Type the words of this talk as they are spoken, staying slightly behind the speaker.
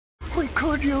We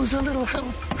could use a little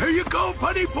help. Here you go,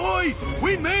 buddy boy.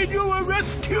 We made you a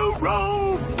rescue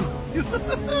rope.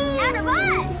 Out of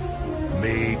us!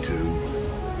 Me too.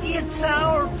 It's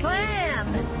our plan.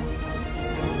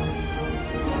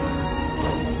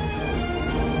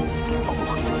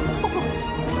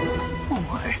 Oh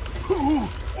my. Ooh,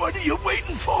 what are you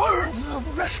waiting for? The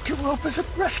rescue rope isn't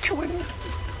rescuing.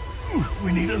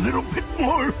 We need a little bit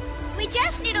more. We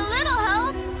just need a little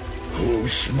help. Oh,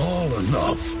 small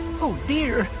enough. Oh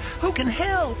dear, who can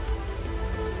help?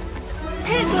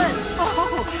 Piglet!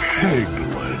 Oh,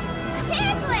 Piglet.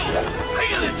 Piglet!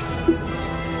 Piglet!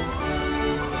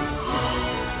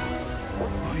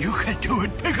 Oh, you can do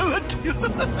it, Piglet.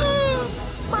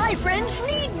 my friends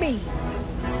need me.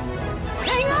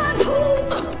 Hang on!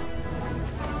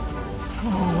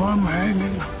 Oh, I'm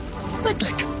hanging.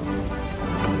 Piglet!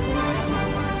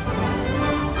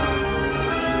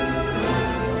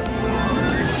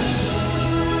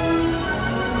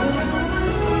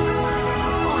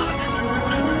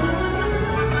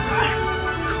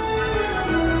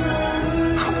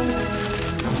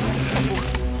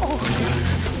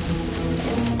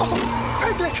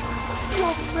 Piglet,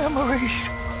 your memories.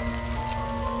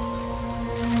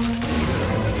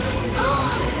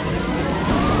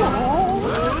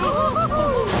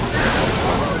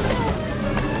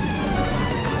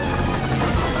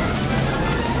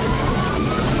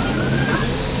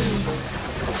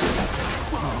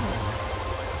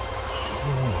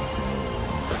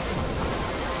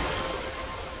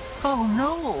 Oh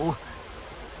no.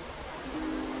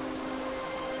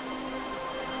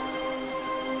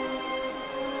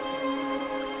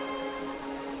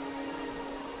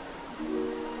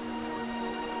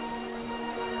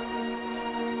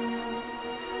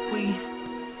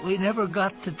 We never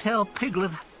got to tell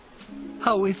Piglet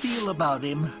how we feel about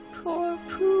him. Poor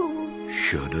Pooh.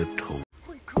 Shoulda told.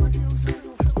 We could use a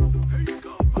little help. Here you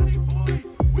go, buddy boy.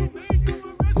 We made you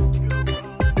a rescue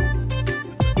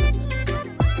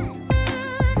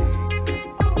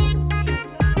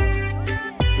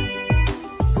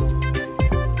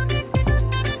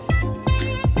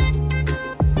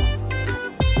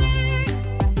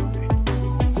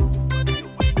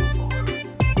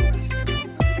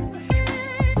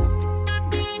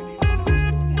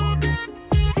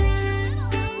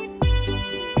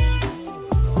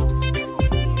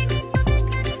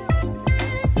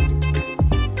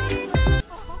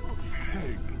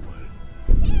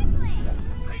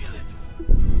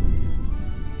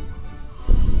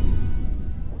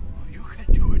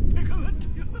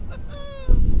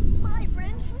My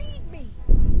friends need me.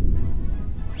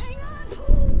 Hang on.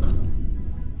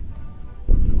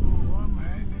 Oh, I'm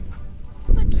hanging.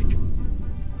 Piglet.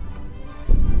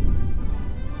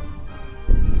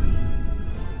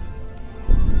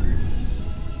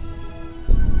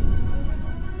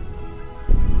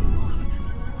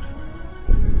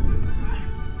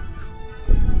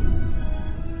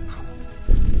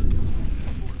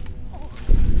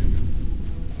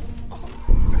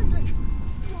 Piglet,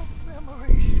 your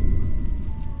memories.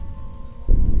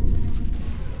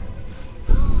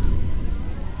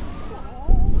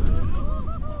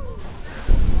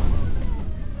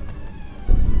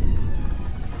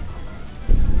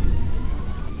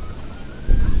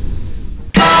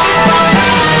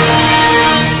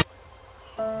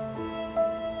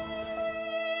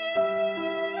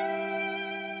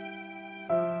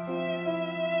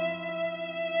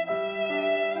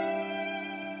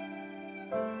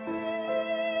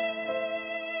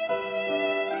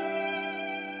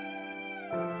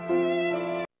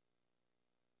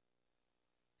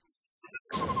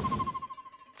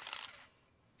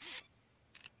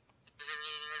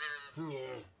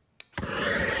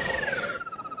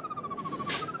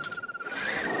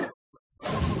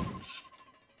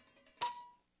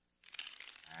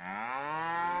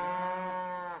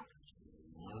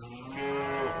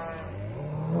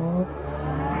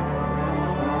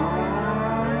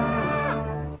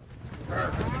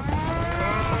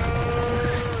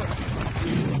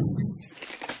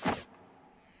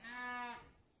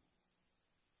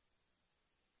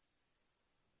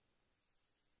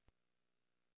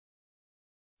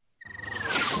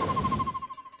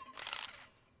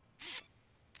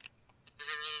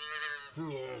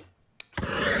 Yeah.